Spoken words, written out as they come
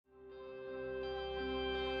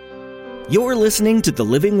You're listening to The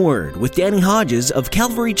Living Word with Danny Hodges of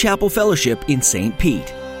Calvary Chapel Fellowship in St.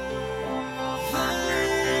 Pete.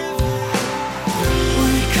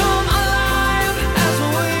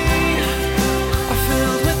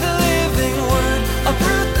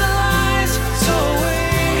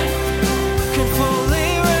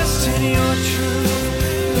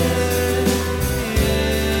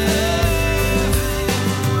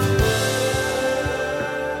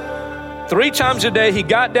 Three times a day, he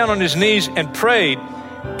got down on his knees and prayed,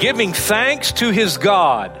 giving thanks to his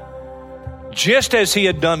God, just as he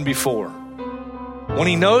had done before. When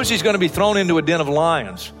he knows he's going to be thrown into a den of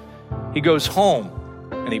lions, he goes home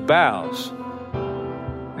and he bows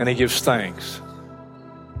and he gives thanks.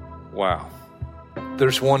 Wow.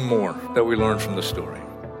 There's one more that we learn from the story.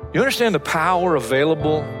 You understand the power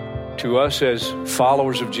available to us as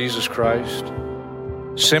followers of Jesus Christ?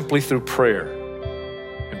 Simply through prayer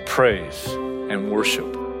and praise and worship.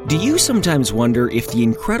 Do you sometimes wonder if the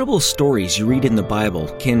incredible stories you read in the Bible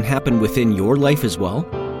can happen within your life as well?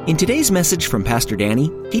 In today's message from Pastor Danny,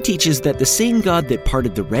 he teaches that the same God that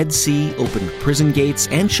parted the Red Sea, opened prison gates,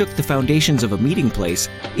 and shook the foundations of a meeting place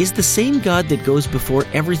is the same God that goes before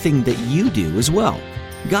everything that you do as well.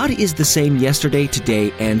 God is the same yesterday,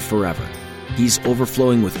 today, and forever. He's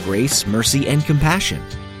overflowing with grace, mercy, and compassion.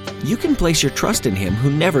 You can place your trust in Him who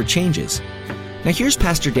never changes. Now here's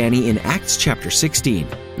Pastor Danny in Acts chapter 16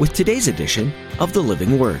 with today's edition of The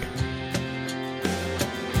Living Word. To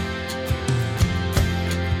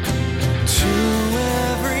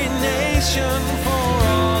every nation for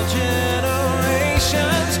all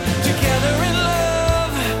generations, together in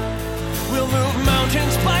love, we'll move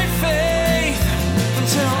mountains by faith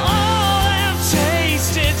until all have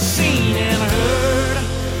tasted, seen, and heard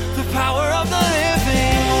the power of the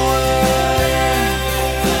living word.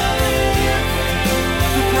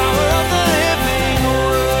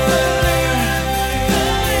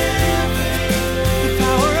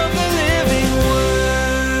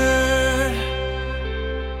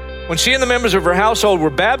 When she and the members of her household were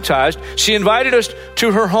baptized, she invited us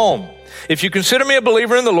to her home. If you consider me a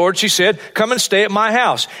believer in the Lord, she said, come and stay at my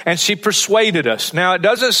house. And she persuaded us. Now, it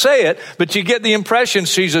doesn't say it, but you get the impression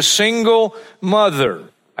she's a single mother.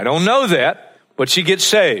 I don't know that, but she gets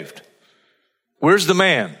saved. Where's the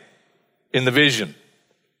man in the vision?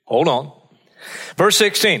 Hold on. Verse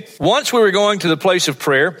 16, once we were going to the place of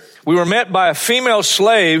prayer, we were met by a female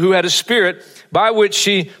slave who had a spirit by which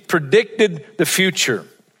she predicted the future.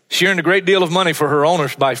 She earned a great deal of money for her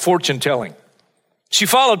owners by fortune telling. She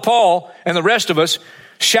followed Paul and the rest of us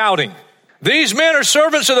shouting, these men are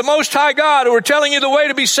servants of the Most High God who are telling you the way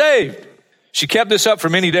to be saved. She kept this up for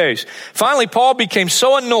many days. Finally, Paul became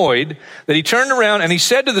so annoyed that he turned around and he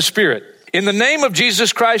said to the spirit, in the name of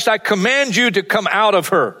Jesus Christ, I command you to come out of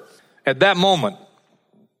her. At that moment,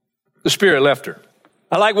 the spirit left her.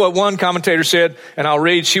 I like what one commentator said, and I'll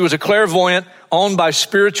read, she was a clairvoyant owned by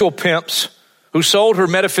spiritual pimps who sold her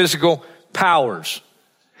metaphysical powers.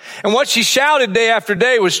 And what she shouted day after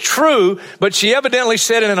day was true, but she evidently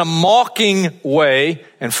said it in a mocking way.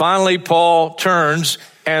 And finally, Paul turns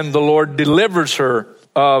and the Lord delivers her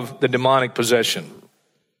of the demonic possession.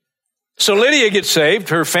 So Lydia gets saved.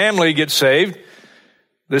 Her family gets saved.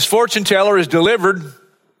 This fortune teller is delivered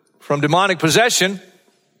from demonic possession.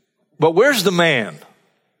 But where's the man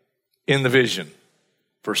in the vision?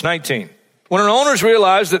 Verse 19. When her owners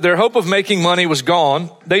realized that their hope of making money was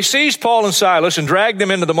gone, they seized Paul and Silas and dragged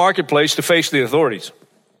them into the marketplace to face the authorities.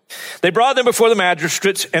 They brought them before the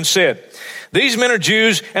magistrates and said, these men are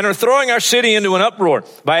Jews and are throwing our city into an uproar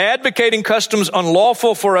by advocating customs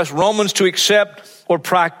unlawful for us Romans to accept or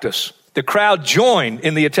practice. The crowd joined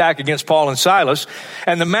in the attack against Paul and Silas,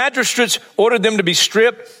 and the magistrates ordered them to be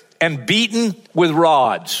stripped and beaten with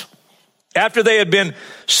rods. After they had been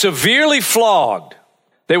severely flogged,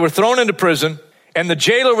 they were thrown into prison, and the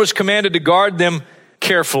jailer was commanded to guard them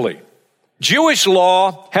carefully. Jewish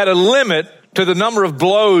law had a limit to the number of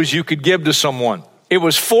blows you could give to someone. It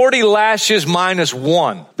was 40 lashes minus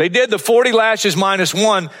one. They did the 40 lashes minus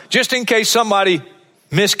one just in case somebody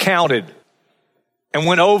miscounted and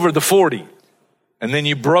went over the 40, and then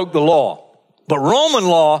you broke the law. But Roman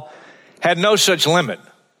law had no such limit.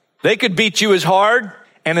 They could beat you as hard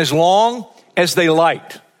and as long as they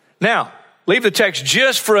liked. Now, leave the text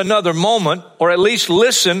just for another moment, or at least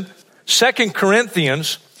listen. 2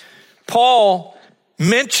 Corinthians, Paul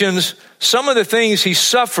mentions some of the things he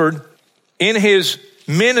suffered in his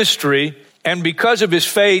ministry and because of his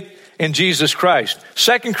faith in Jesus Christ.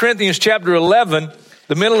 2 Corinthians chapter 11,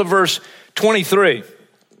 the middle of verse 23.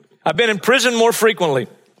 I've been in prison more frequently,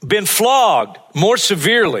 been flogged more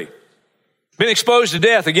severely, been exposed to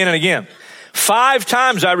death again and again. 5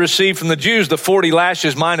 times I received from the Jews the 40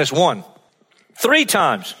 lashes minus 1. 3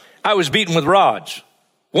 times I was beaten with rods.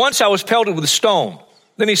 Once I was pelted with a stone.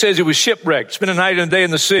 Then he says he was shipwrecked, spent a night and a day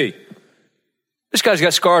in the sea. This guy's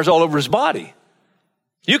got scars all over his body.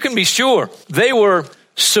 You can be sure they were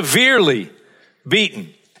severely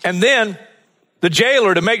beaten. And then the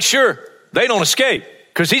jailer, to make sure they don't escape,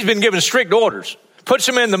 because he's been given strict orders, puts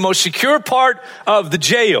them in the most secure part of the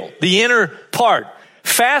jail, the inner part,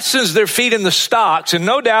 fastens their feet in the stocks, and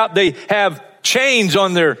no doubt they have chains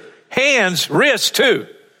on their hands, wrists too.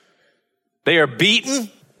 They are beaten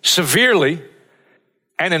severely,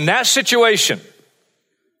 and in that situation,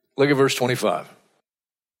 look at verse 25.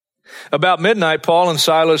 About midnight, Paul and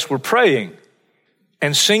Silas were praying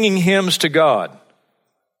and singing hymns to God,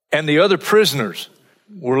 and the other prisoners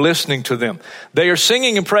were listening to them. They are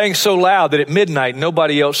singing and praying so loud that at midnight,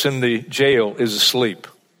 nobody else in the jail is asleep.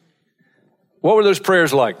 What were those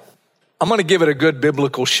prayers like? I'm going to give it a good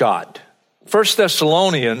biblical shot. 1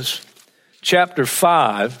 Thessalonians chapter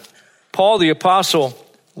 5, Paul the apostle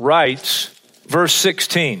writes, verse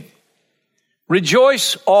 16,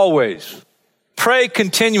 rejoice always, pray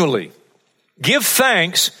continually, give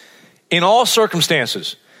thanks in all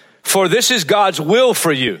circumstances, for this is God's will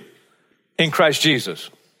for you in Christ Jesus.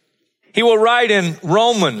 He will write in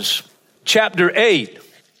Romans chapter 8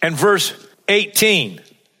 and verse 18,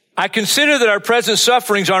 I consider that our present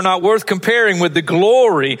sufferings are not worth comparing with the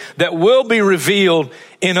glory that will be revealed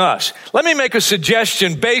in us. Let me make a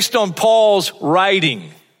suggestion based on Paul's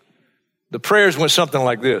writing. The prayers went something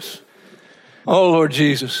like this. Oh, Lord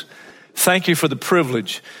Jesus, thank you for the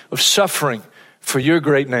privilege of suffering for your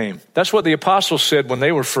great name. That's what the apostles said when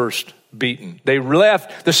they were first beaten. They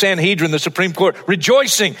left the Sanhedrin, the Supreme Court,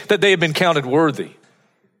 rejoicing that they had been counted worthy.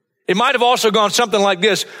 It might have also gone something like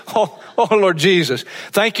this. Oh, Lord Jesus,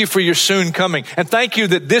 thank you for your soon coming. And thank you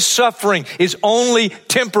that this suffering is only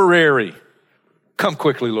temporary. Come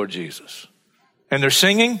quickly, Lord Jesus. And they're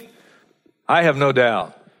singing, I have no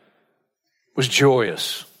doubt, was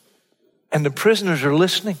joyous. And the prisoners are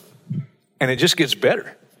listening. And it just gets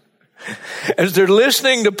better. As they're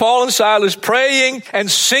listening to Paul and Silas praying and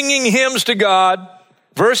singing hymns to God,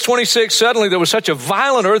 verse 26, suddenly there was such a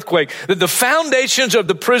violent earthquake that the foundations of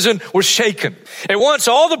the prison were shaken. At once,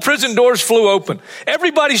 all the prison doors flew open.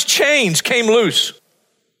 Everybody's chains came loose.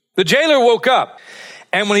 The jailer woke up,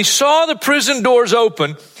 and when he saw the prison doors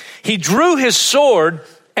open, he drew his sword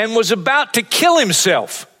and was about to kill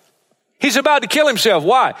himself. He's about to kill himself.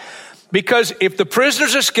 Why? Because if the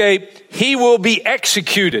prisoners escape, he will be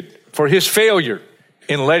executed for his failure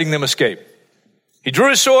in letting them escape. He drew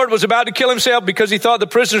his sword, was about to kill himself because he thought the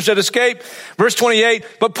prisoners had escaped. Verse 28,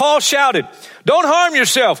 but Paul shouted, don't harm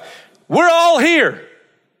yourself. We're all here.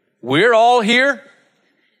 We're all here.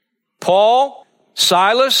 Paul,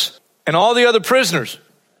 Silas, and all the other prisoners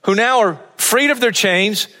who now are freed of their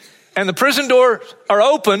chains, and the prison doors are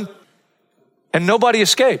open, and nobody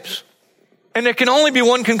escapes. And there can only be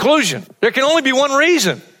one conclusion. There can only be one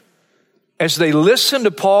reason. As they listen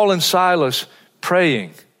to Paul and Silas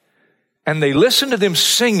praying, and they listen to them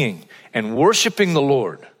singing and worshiping the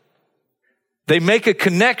Lord, they make a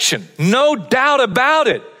connection, no doubt about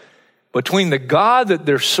it, between the God that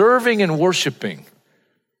they're serving and worshiping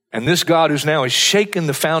and this God who's now has shaken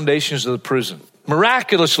the foundations of the prison.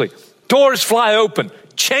 Miraculously, doors fly open,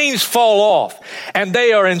 chains fall off, and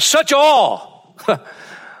they are in such awe,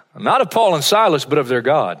 not of Paul and Silas, but of their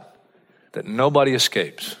God, that nobody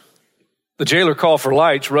escapes. The jailer called for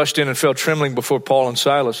lights, rushed in and fell trembling before Paul and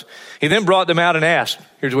Silas. He then brought them out and asked,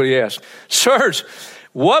 here's what he asked, sirs,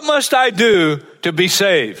 what must I do to be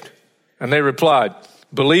saved? And they replied,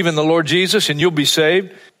 believe in the Lord Jesus and you'll be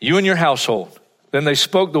saved, you and your household. Then they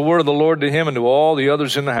spoke the word of the Lord to him and to all the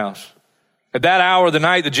others in the house. At that hour of the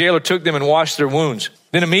night, the jailer took them and washed their wounds.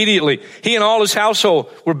 Then immediately, he and all his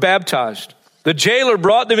household were baptized. The jailer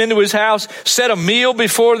brought them into his house, set a meal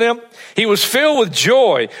before them. He was filled with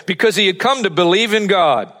joy because he had come to believe in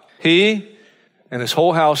God. He and his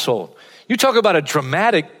whole household. You talk about a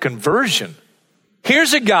dramatic conversion.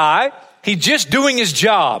 Here's a guy, he's just doing his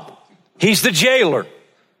job. He's the jailer.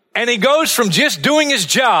 And he goes from just doing his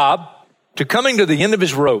job to coming to the end of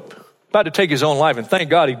his rope, about to take his own life. And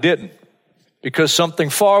thank God he didn't, because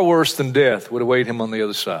something far worse than death would await him on the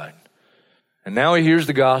other side. And now he hears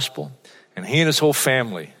the gospel. And he and his whole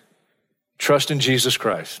family trust in Jesus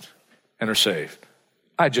Christ and are saved.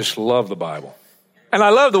 I just love the Bible. And I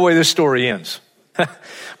love the way this story ends.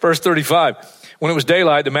 Verse 35, when it was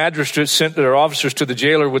daylight, the magistrates sent their officers to the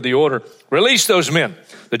jailer with the order, release those men.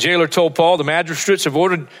 The jailer told Paul, the magistrates have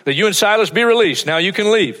ordered that you and Silas be released. Now you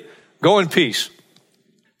can leave. Go in peace.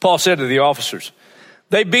 Paul said to the officers,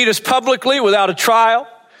 They beat us publicly without a trial,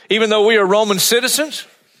 even though we are Roman citizens,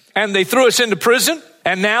 and they threw us into prison.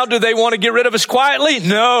 And now do they want to get rid of us quietly?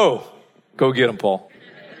 No. Go get them, Paul.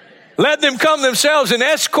 Let them come themselves and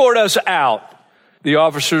escort us out. The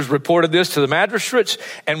officers reported this to the magistrates,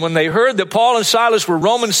 and when they heard that Paul and Silas were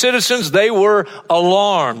Roman citizens, they were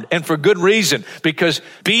alarmed, and for good reason, because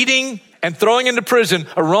beating and throwing into prison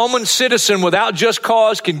a Roman citizen without just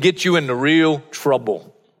cause can get you into real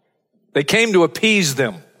trouble. They came to appease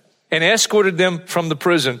them and escorted them from the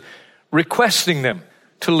prison, requesting them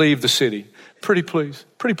to leave the city. Pretty please,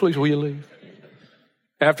 will you leave?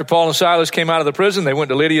 After Paul and Silas came out of the prison, they went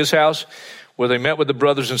to Lydia's house where they met with the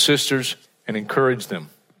brothers and sisters and encouraged them.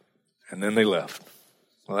 And then they left.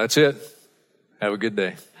 Well, that's it. Have a good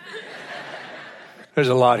day. There's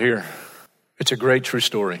a lot here. It's a great true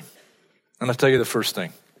story. And I'll tell you the first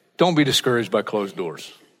thing. Don't be discouraged by closed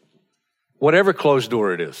doors. Whatever closed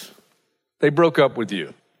door it is, they broke up with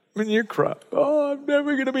you. I mean, you cry. Oh, I'm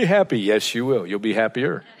never going to be happy. Yes, you will. You'll be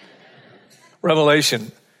happier.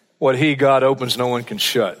 Revelation, what God opens, no one can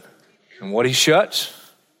shut. And what he shuts,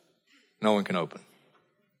 no one can open.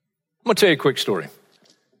 I'm going to tell you a quick story.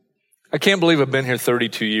 I can't believe I've been here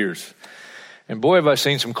 32 years. And boy, have I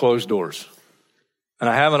seen some closed doors. And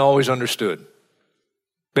I haven't always understood.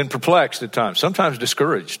 Been perplexed at times, sometimes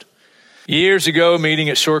discouraged. Years ago, meeting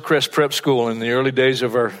at Shorecrest Prep School in the early days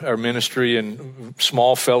of our ministry and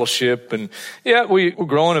small fellowship. And we were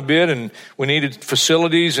growing a bit and we needed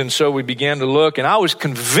facilities. And so we began to look. And I was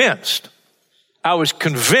convinced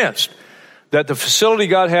that the facility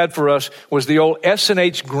God had for us was the old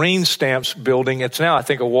S&H Green Stamps building. It's now, I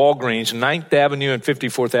think, a Walgreens, 9th Avenue and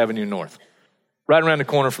 54th Avenue North. Right around the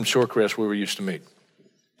corner from Shorecrest where we used to meet.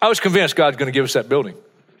 I was convinced God's going to give us that building.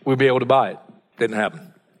 We'd be able to buy it. Didn't happen.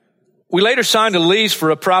 We later signed a lease for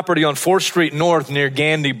a property on 4th Street North near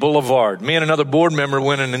Gandy Boulevard. Me and another board member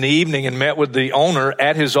went in the evening and met with the owner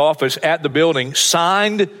at his office at the building,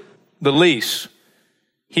 signed the lease.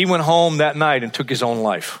 He went home that night and took his own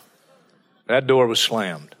life. That door was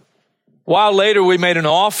slammed. A while later, we made an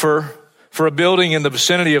offer for a building in the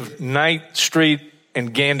vicinity of 9th Street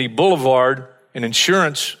and Gandy Boulevard. An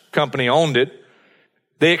insurance company owned it.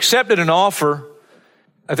 They accepted an offer.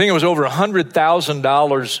 I think it was over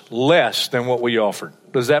 $100,000 less than what we offered.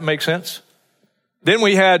 Does that make sense? Then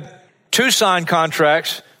we had 2 signed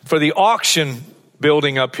contracts for the auction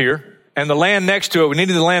building up here and the land next to it. We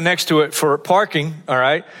needed the land next to it for parking, all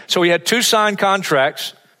right? So we had 2 signed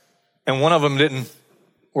contracts and one of them didn't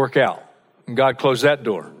work out. And God closed that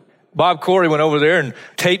door. Bob Corey went over there and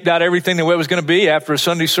taped out everything the way it was going to be. After a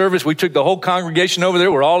Sunday service, we took the whole congregation over there.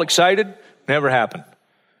 We're all excited. Never happened.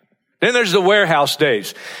 Then there's the warehouse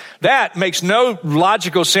days. That makes no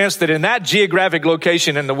logical sense that in that geographic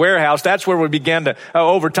location in the warehouse, that's where we began to,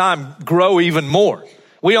 over time, grow even more.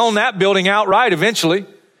 We owned that building outright eventually,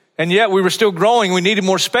 and yet we were still growing. We needed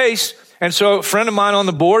more space. And so a friend of mine on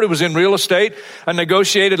the board who was in real estate, I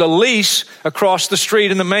negotiated a lease across the street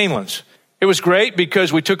in the Mainlands. It was great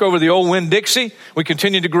because we took over the old Winn-Dixie. We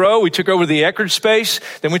continued to grow. We took over the Eckerd space.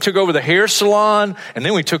 Then we took over the hair salon. And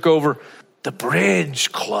then we took over the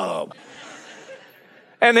Bridge Club.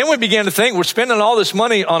 And then we began to think, we're spending all this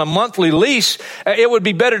money on a monthly lease. It would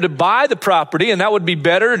be better to buy the property, and that would be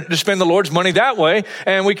better to spend the Lord's money that way.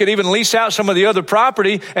 And we could even lease out some of the other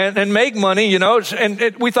property and make money, you know.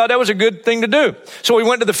 And we thought that was a good thing to do. So we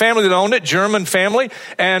went to the family that owned it, German family,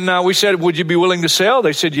 and we said, would you be willing to sell?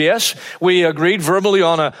 They said yes. We agreed verbally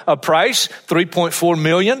on a price, $3.4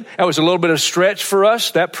 million. That was a little bit of a stretch for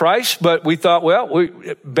us, that price, but we thought, well,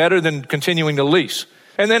 better than continuing to lease.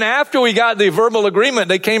 And then after we got the verbal agreement,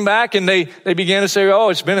 they came back and they began to say, oh,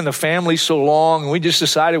 it's been in the family so long. And we just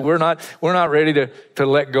decided we're not ready to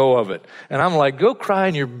let go of it. And I'm like, go cry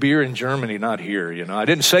in your beer in Germany, not here. You know, I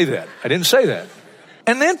didn't say that.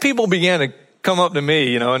 And then people began to come up to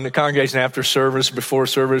me, you know, in the congregation after service, before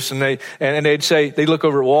service, and they'd say, they look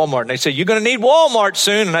over at Walmart and they say, you're going to need Walmart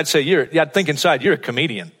soon. And I'd say, I'd think inside, you're a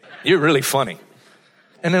comedian. You're really funny.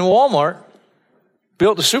 And then Walmart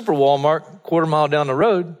built a super Walmart quarter mile down the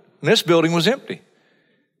road, and this building was empty.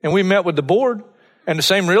 And we met with the board, and the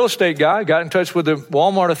same real estate guy got in touch with the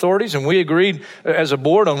Walmart authorities, and we agreed as a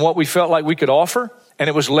board on what we felt like we could offer. And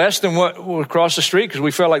it was less than what was across the street because we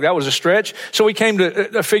felt like that was a stretch. So we came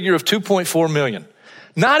to a figure of $2.4 million.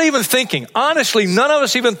 Not even thinking, honestly, none of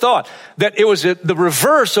us even thought that it was the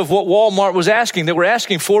reverse of what Walmart was asking. They were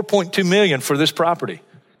asking $4.2 million for this property.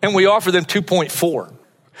 And we offered them $2.4.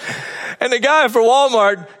 And the guy for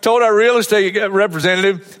Walmart told our real estate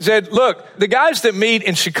representative, said, look, the guys that meet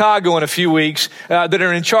in Chicago in a few weeks that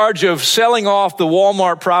are in charge of selling off the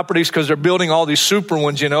Walmart properties because they're building all these super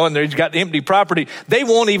ones, and they've got empty property, they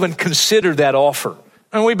won't even consider that offer.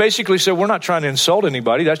 And we basically said, we're not trying to insult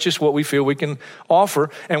anybody. That's just what we feel we can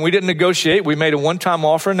offer. And we didn't negotiate. We made a one-time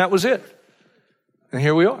offer, and that was it. And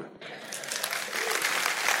here we are.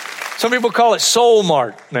 Some people call it Soul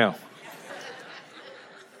Mart now.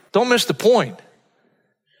 Don't miss the point.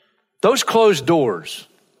 Those closed doors,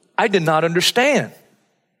 I did not understand.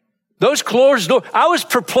 Those closed doors, I was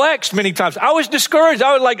perplexed many times. I was discouraged.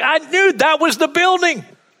 I was like, I knew that was the building.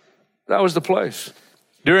 That was the place.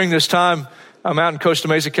 During this time, I'm out in Costa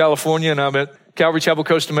Mesa, California, and I'm at Calvary Chapel,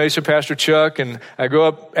 Costa Mesa, Pastor Chuck, and I go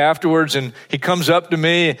up afterwards, and he comes up to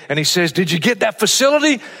me, and he says, did you get that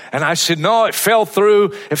facility? And I said, no, it fell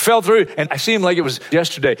through. And I see him like it was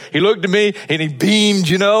yesterday. He looked at me, and he beamed,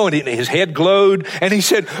 and his head glowed, and he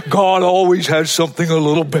said, God always has something a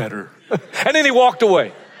little better. And then he walked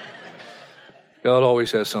away. God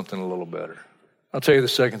always has something a little better. I'll tell you the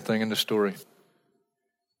second thing in the story.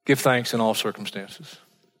 Give thanks in all circumstances.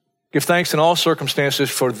 Give thanks in all circumstances,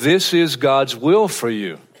 for this is God's will for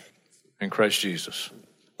you in Christ Jesus.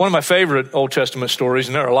 One of my favorite Old Testament stories,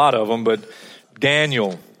 and there are a lot of them, but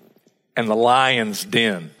Daniel and the lion's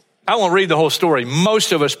den. I won't read the whole story.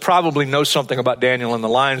 Most of us probably know something about Daniel and the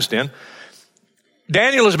lion's den.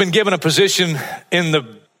 Daniel has been given a position in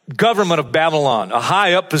the government of Babylon, a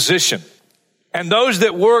high up position. And those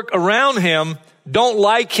that work around him don't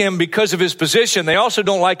like him because of his position. They also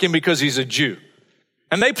don't like him because he's a Jew.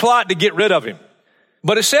 And they plot to get rid of him.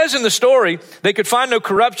 But it says in the story, they could find no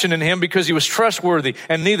corruption in him because he was trustworthy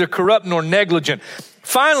and neither corrupt nor negligent.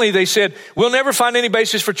 Finally, they said, we'll never find any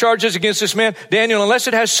basis for charges against this man, Daniel, unless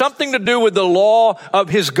it has something to do with the law of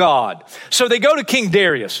his God. So they go to King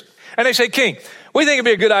Darius and they say, King, we think it'd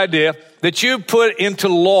be a good idea that you put into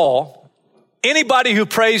law anybody who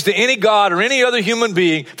prays to any God or any other human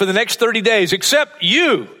being for the next 30 days, except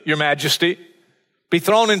you, your majesty, be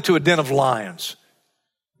thrown into a den of lions.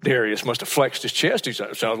 Darius must have flexed his chest. He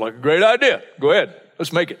said, sounds like a great idea. Go ahead.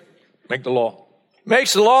 Let's make it. Make the law.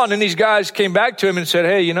 Makes the law, and then these guys came back to him and said,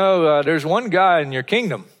 hey, there's one guy in your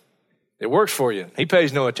kingdom that works for you. He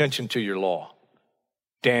pays no attention to your law.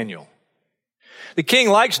 Daniel. The king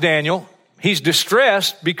likes Daniel. He's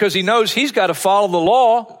distressed because he knows he's got to follow the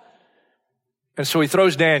law. And so he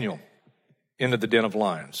throws Daniel into the den of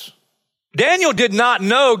lions. Daniel did not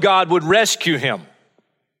know God would rescue him.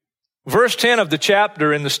 Verse 10 of the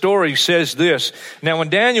chapter in the story says this. Now, when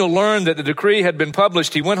Daniel learned that the decree had been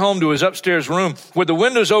published, he went home to his upstairs room with the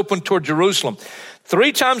windows open toward Jerusalem.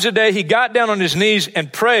 3 times a day, he got down on his knees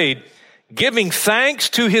and prayed, giving thanks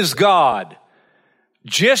to his God,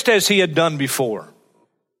 just as he had done before.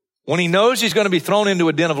 When he knows he's going to be thrown into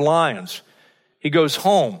a den of lions, he goes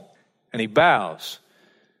home and he bows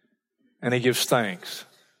and he gives thanks.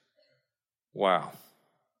 Wow.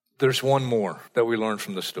 There's one more that we learn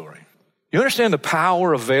from the story. You understand the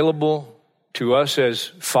power available to us as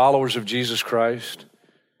followers of Jesus Christ?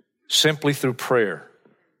 Simply through prayer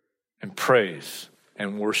and praise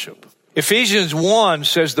and worship. Ephesians 1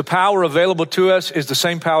 says the power available to us is the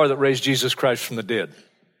same power that raised Jesus Christ from the dead.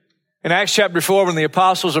 In Acts chapter 4, when the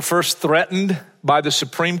apostles are first threatened by the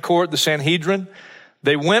Supreme Court, the Sanhedrin,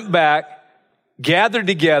 they went back, gathered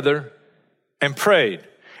together, and prayed.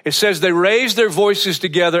 It says they raise their voices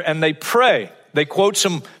together and they pray. They quote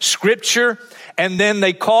some scripture and then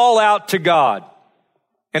they call out to God.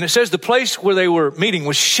 And it says the place where they were meeting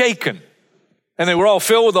was shaken and they were all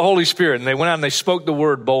filled with the Holy Spirit and they went out and they spoke the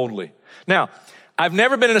word boldly. Now, I've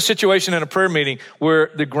never been in a situation in a prayer meeting where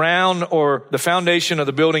the ground or the foundation of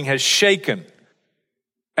the building has shaken.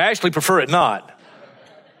 I actually prefer it not.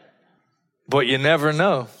 But you never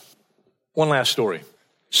know. One last story.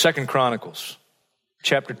 2 Chronicles.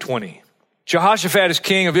 Chapter 20. Jehoshaphat is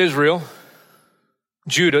king of Israel,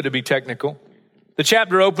 Judah to be technical. The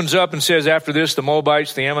chapter opens up and says, after this, the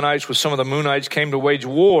Moabites, the Ammonites, with some of the Moonites came to wage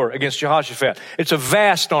war against Jehoshaphat. It's a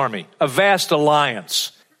vast army, a vast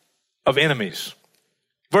alliance of enemies.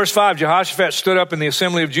 Verse 5, Jehoshaphat stood up in the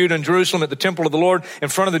assembly of Judah in Jerusalem at the temple of the Lord in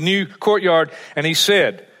front of the new courtyard, and he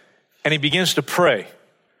said, and he begins to pray.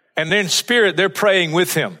 And in spirit, they're praying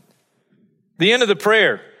with him. The end of the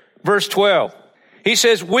prayer, verse 12. He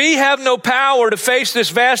says, we have no power to face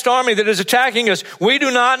this vast army that is attacking us. We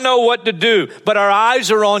do not know what to do, but our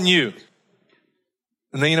eyes are on you.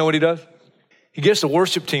 And then you know what he does? He gets the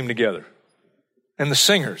worship team together and the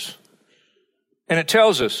singers. And it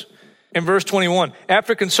tells us in verse 21,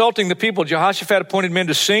 after consulting the people, Jehoshaphat appointed men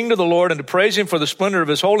to sing to the Lord and to praise him for the splendor of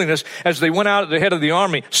his holiness as they went out at the head of the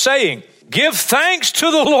army, saying, Give thanks to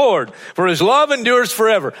the Lord, for his love endures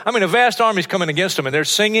forever. I mean, a vast army's coming against them, and they're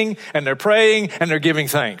singing, and they're praying, and they're giving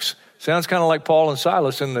thanks. Sounds kind of like Paul and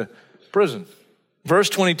Silas in the prison. Verse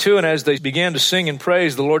 22, and as they began to sing and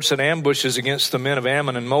praise, the Lord set ambushes against the men of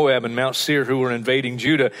Ammon and Moab and Mount Seir who were invading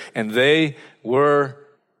Judah, and they were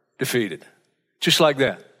defeated. Just like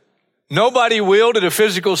that. Nobody wielded a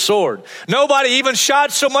physical sword. Nobody even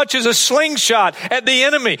shot so much as a slingshot at the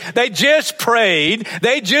enemy. They just prayed.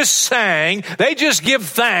 They just sang. They just give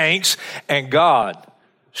thanks. And God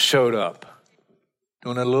showed up.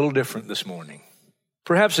 Doing it a little different this morning.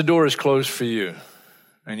 Perhaps the door is closed for you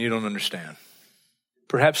and you don't understand.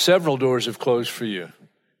 Perhaps several doors have closed for you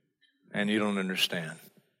and you don't understand.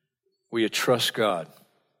 Will you trust God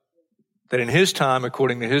that in his time,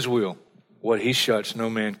 according to his will, what he shuts, no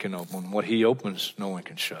man can open. What he opens, no one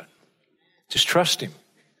can shut. Just trust him.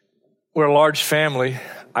 We're a large family.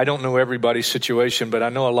 I don't know everybody's situation, but I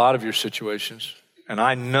know a lot of your situations. And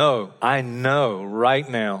I know right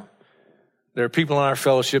now, there are people in our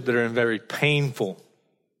fellowship that are in very painful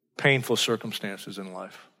circumstances in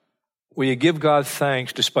life. Will you give God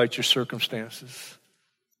thanks despite your circumstances?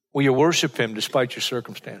 Will you worship him despite your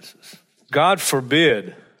circumstances? God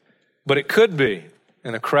forbid, but it could be.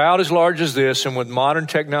 In a crowd as large as this, and with modern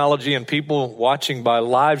technology and people watching by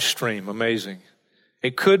live stream, amazing,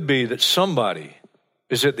 it could be that somebody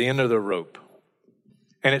is at the end of the rope.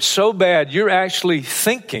 And it's so bad, you're actually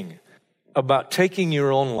thinking about taking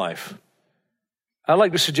your own life. I'd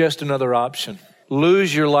like to suggest another option.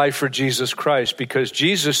 Lose your life for Jesus Christ, because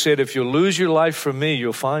Jesus said, if you lose your life for me,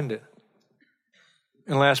 you'll find it.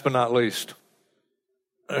 And last but not least,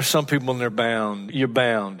 there's some people and they're bound. You're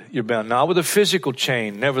bound. Not with a physical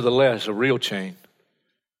chain, nevertheless, a real chain.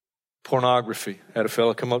 Pornography. I had a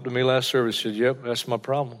fellow come up to me last service and said, yep, that's my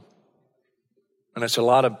problem. And it's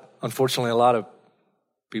unfortunately, a lot of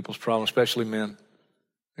people's problem, especially men.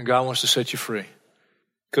 And God wants to set you free.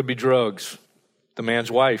 Could be drugs. The man's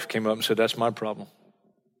wife came up and said, that's my problem.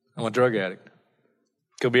 I'm a drug addict.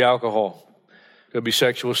 Could be alcohol. Could be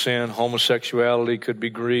sexual sin, homosexuality, could be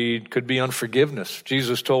greed, could be unforgiveness.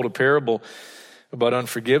 Jesus told a parable about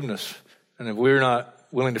unforgiveness. And if we're not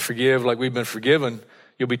willing to forgive like we've been forgiven,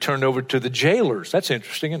 you'll be turned over to the jailers. That's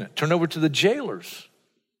interesting, isn't it? Turned over to the jailers.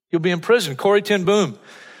 You'll be in prison. Corrie ten Boom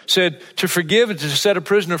said to forgive is to set a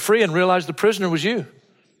prisoner free and realize the prisoner was you.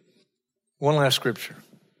 One last scripture.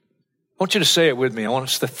 I want you to say it with me. I want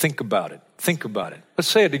us to think about it. Think about it. Let's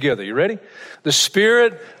say it together. You ready? The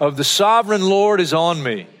Spirit of the Sovereign Lord is on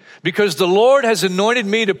me, because the Lord has anointed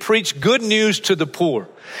me to preach good news to the poor.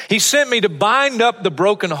 He sent me to bind up the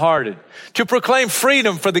brokenhearted, to proclaim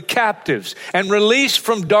freedom for the captives and release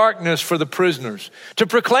from darkness for the prisoners, to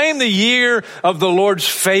proclaim the year of the Lord's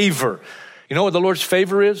favor. You know what the Lord's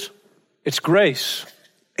favor is? It's grace.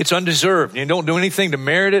 It's undeserved. You don't do anything to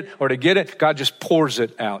merit it or to get it. God just pours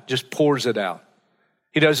it out,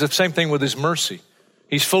 He does the same thing with his mercy.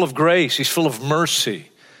 He's full of grace. He's full of mercy.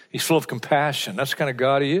 He's full of compassion. That's the kind of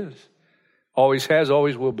God he is. Always has,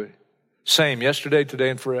 always will be. Same yesterday, today,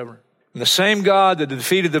 and forever. And the same God that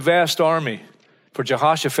defeated the vast army for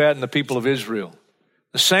Jehoshaphat and the people of Israel.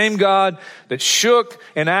 The same God that shook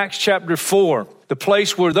in Acts chapter 4, the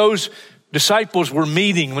place where those disciples were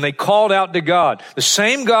meeting when they called out to God. The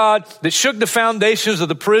same God that shook the foundations of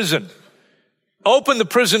the prison, opened the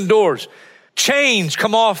prison doors, chains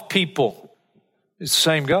come off people. It's the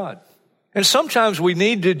same God. And sometimes we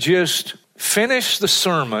need to just finish the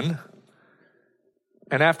sermon,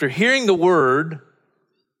 and after hearing the word,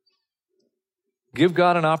 give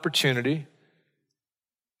God an opportunity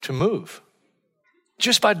to move.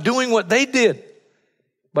 Just by doing what they did,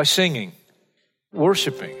 by singing,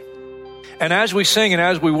 worshiping. And as we sing and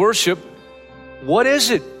as we worship, what is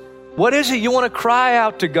it? What is it you want to cry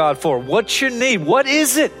out to God for? What's your need? What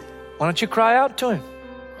is it? Why don't you cry out to him?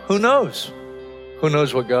 Who knows? Who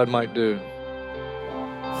knows what God might do?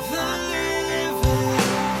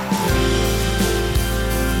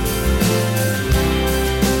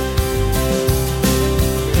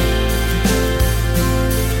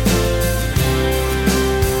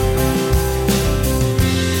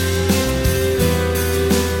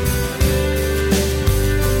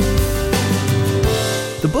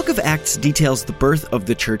 The book of Acts details the birth of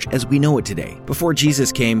the church as we know it today. Before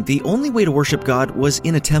Jesus came, the only way to worship God was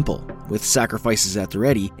in a temple. with sacrifices at the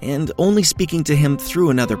ready, and only speaking to him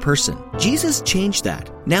through another person. Jesus changed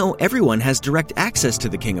that. Now everyone has direct access to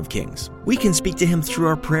the King of Kings. We can speak to him through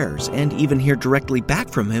our prayers and even hear directly back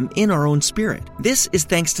from him in our own spirit. This is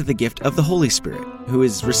thanks to the gift of the Holy Spirit, who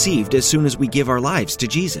is received as soon as we give our lives to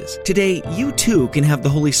Jesus. Today, you too can have the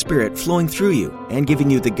Holy Spirit flowing through you and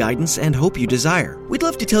giving you the guidance and hope you desire. We'd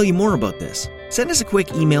love to tell you more about this. Send us a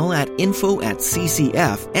quick email at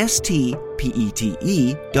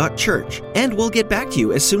info@ccfstpete.church, and we'll get back to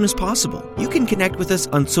you as soon as possible. You can connect with us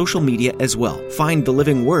on social media as well. Find The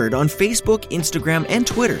Living Word on Facebook, Instagram, and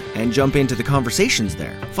Twitter, and jump into the conversations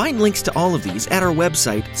there. Find links to all of these at our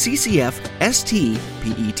website,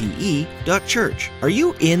 ccfstpete.church. Are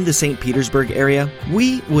you in the St. Petersburg area?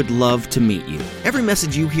 We would love to meet you. Every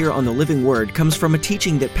message you hear on The Living Word comes from a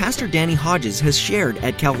teaching that Pastor Danny Hodges has shared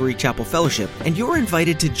at Calvary Chapel Fellowship, and you're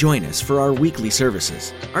invited to join us for our weekly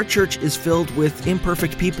services. Our church is filled with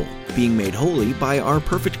imperfect people, being made holy by our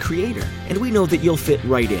perfect Creator, and we know that you'll fit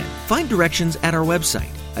right in. Find directions at our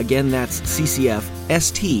website. Again, that's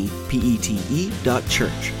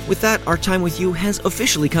ccfstpete.church. With that, our time with you has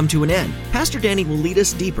officially come to an end. Pastor Danny will lead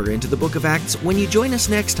us deeper into the book of Acts when you join us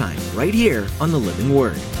next time, right here on The Living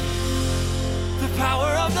Word.